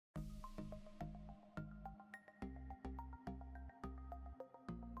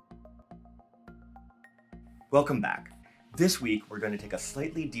Welcome back. This week, we're going to take a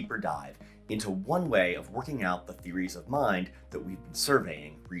slightly deeper dive into one way of working out the theories of mind that we've been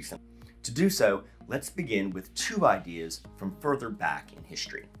surveying recently. To do so, let's begin with two ideas from further back in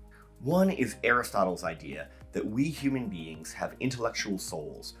history. One is Aristotle's idea that we human beings have intellectual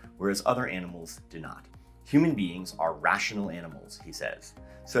souls, whereas other animals do not. Human beings are rational animals, he says.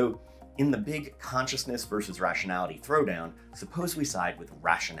 So, in the big consciousness versus rationality throwdown, suppose we side with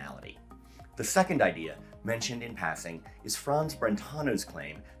rationality. The second idea, mentioned in passing, is Franz Brentanos'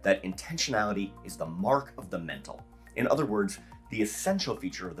 claim that intentionality is the mark of the mental. In other words, the essential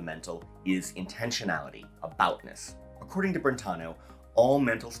feature of the mental is intentionality, aboutness. According to Brentano, all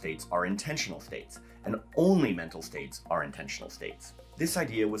mental states are intentional states, and only mental states are intentional states. This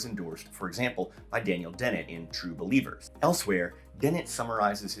idea was endorsed, for example, by Daniel Dennett in True Believers. Elsewhere, Dennett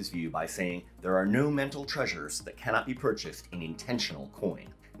summarizes his view by saying there are no mental treasures that cannot be purchased in intentional coin.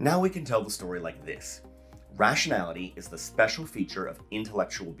 Now we can tell the story like this. Rationality is the special feature of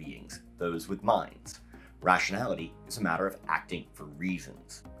intellectual beings, those with minds. Rationality is a matter of acting for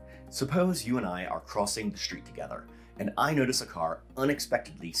reasons. Suppose you and I are crossing the street together, and I notice a car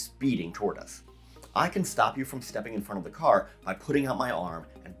unexpectedly speeding toward us. I can stop you from stepping in front of the car by putting out my arm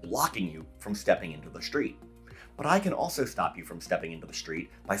and blocking you from stepping into the street. But I can also stop you from stepping into the street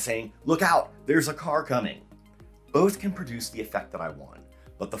by saying, "Look out, there's a car coming." Both can produce the effect that I want,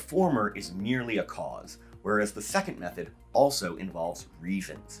 but the former is merely a cause, whereas the second method also involves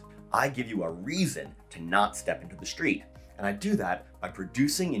reasons. I give you a reason to not step into the street, and I do that by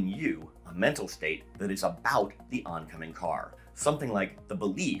producing in you a mental state that is about the oncoming car, something like the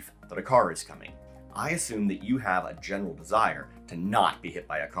belief that a car is coming. I assume that you have a general desire to not be hit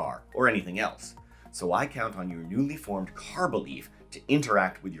by a car or anything else, so I count on your newly formed car belief to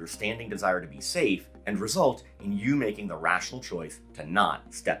interact with your standing desire to be safe and result in you making the rational choice to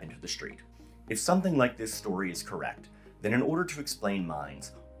not step into the street. If something like this story is correct, then in order to explain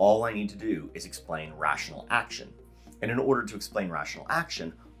minds, all I need to do is explain rational action. And in order to explain rational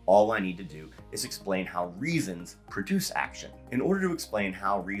action, all I need to do is explain how reasons produce action. In order to explain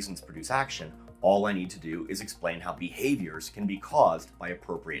how reasons produce action, all I need to do is explain how behaviors can be caused by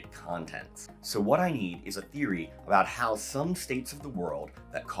appropriate contents. So what I need is a theory about how some states of the world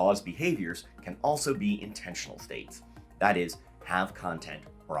that cause behaviors can also be intentional states. That is, have content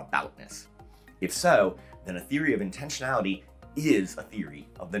or aboutness. If so, then a theory of intentionality is a theory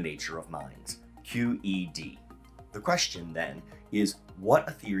of the nature of minds, QED. The question then is what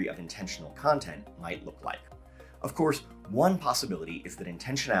a theory of intentional content might look like. Of course, one possibility is that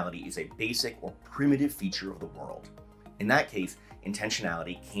intentionality is a basic or primitive feature of the world. In that case,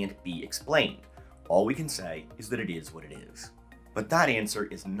 intentionality can't be explained. All we can say is that it is what it is. But that answer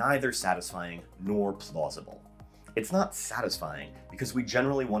is neither satisfying nor plausible. It's not satisfying because we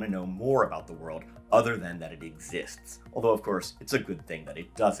generally want to know more about the world other than that it exists, although of course it's a good thing that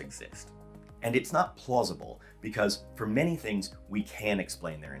it does exist. And it's not plausible because for many things we can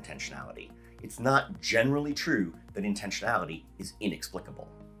explain their intentionality. It's not generally true that intentionality is inexplicable.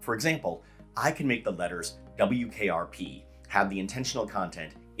 For example, I can make the letters WKRP have the intentional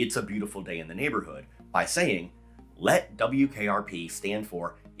content, "It's a beautiful day in the neighborhood," by saying, let WKRP stand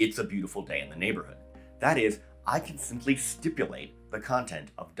for "It's a beautiful day in the neighborhood." That is, I can simply stipulate the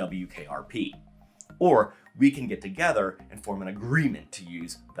content of WKRP. Or we can get together and form an agreement to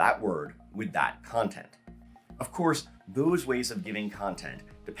use that word with that content. Of course, those ways of giving content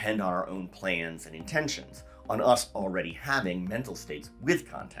depend on our own plans and intentions, on us already having mental states with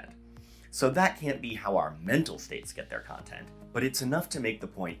content. So that can't be how our mental states get their content, but it's enough to make the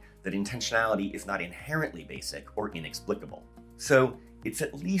point that intentionality is not inherently basic or inexplicable. So it's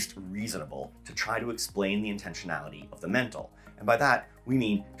at least reasonable to try to explain the intentionality of the mental, and by that we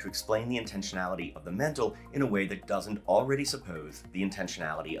mean to explain the intentionality of the mental in a way that doesn't already suppose the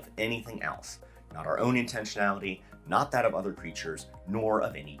intentionality of anything else, not our own intentionality, not that of other creatures, nor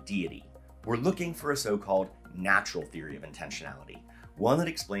of any deity. We're looking for a so-called natural theory of intentionality, one that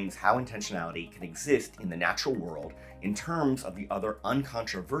explains how intentionality can exist in the natural world in terms of the other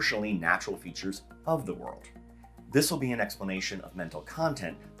uncontroversially natural features of the world. This will be an explanation of mental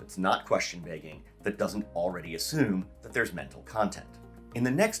content that's not question-begging, that doesn't already assume that there's mental content. In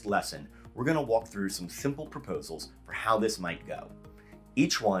the next lesson, we're going to walk through some simple proposals for how this might go,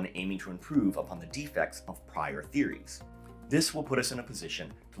 each one aiming to improve upon the defects of prior theories. This will put us in a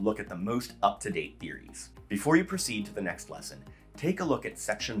position to look at the most up-to-date theories. Before you proceed to the next lesson, take a look at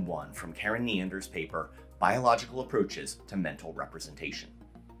section 1 from Karen Neander's paper, Biological Approaches to Mental Representation.